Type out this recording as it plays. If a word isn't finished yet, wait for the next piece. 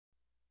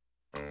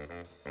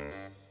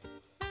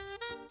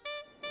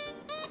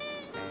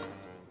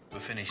We're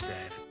finished,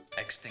 Dave.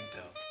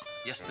 Extincto.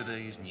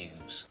 Yesterday's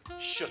news.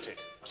 Shut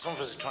it. Some of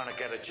us are trying to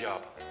get a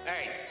job.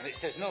 Hey, and it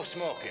says no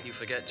smoking. You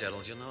forget,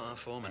 Gerald, you're not our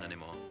foreman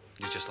anymore.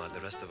 You're just like the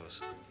rest of us.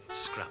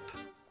 Scrap.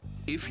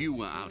 If you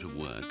were out of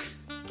work...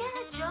 Get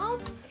a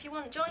job. If you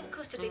want joint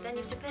custody, then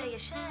you have to pay your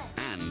share.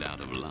 And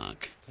out of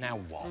luck... Now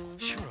what?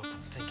 Shut up,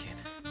 I'm thinking.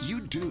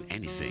 You'd do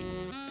anything...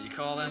 You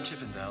call them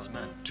Chippendales,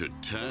 man? ...to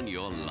turn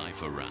your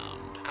life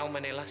around. How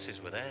many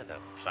lasses were there,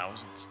 though?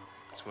 Thousands.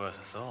 It's worth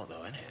a thought,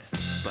 though, isn't it?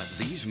 But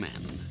these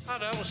men... I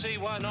don't see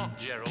why not,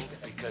 Gerald.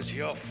 Because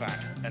you're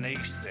fat and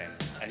he's thin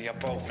and you're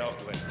both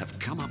ugly. ...have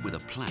come up with a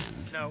plan...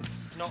 No,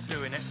 not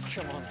doing it.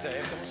 Come on,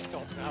 Dave, don't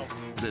stop now.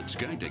 ...that's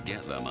going to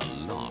get them a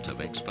lot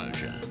of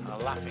exposure. A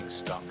laughing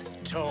stock.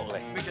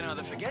 Totally. We can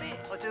either forget it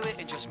or do it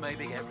and just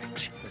maybe get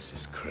rich. This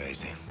is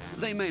crazy.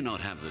 They may not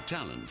have the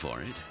talent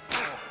for it...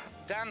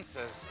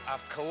 Dancers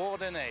have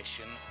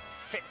coordination,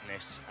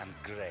 fitness and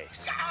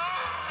grace.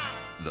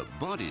 ...the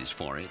bodies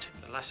for it...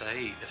 The less I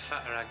eat, the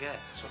fatter I get.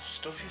 So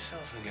stuff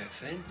yourself and get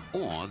thin.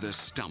 ...or the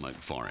stomach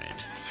for it.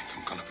 I think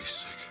I'm gonna be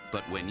sick.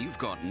 But when you've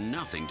got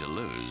nothing to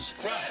lose...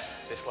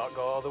 This lot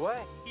go all the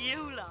way.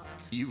 You lot.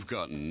 ...you've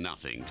got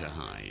nothing to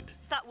hide.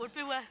 That would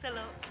be worth a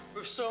look.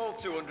 We've sold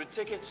 200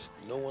 tickets.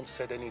 No one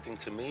said anything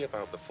to me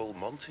about the full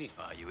Monty.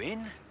 Are you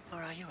in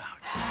or are you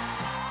out?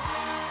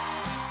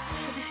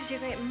 So this is your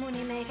great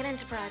money-making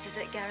enterprise, is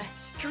it, Gary?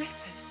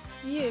 Strippers.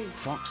 You.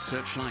 Fox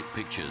Searchlight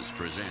Pictures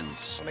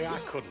presents... I mean, I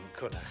couldn't,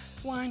 could I?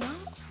 Why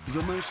not?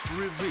 ...the most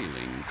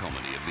revealing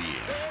comedy of the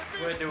year.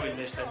 We're doing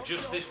this, then,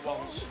 just this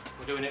once.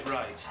 We're doing it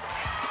right.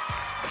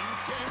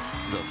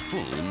 The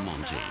full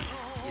Monty.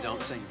 You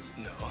don't sing?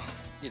 No.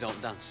 You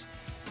don't dance?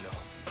 No.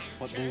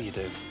 What do you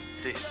do?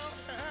 This.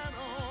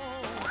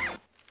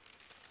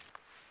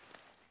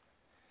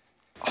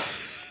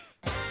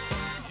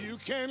 You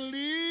can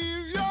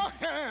leave your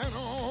hand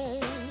on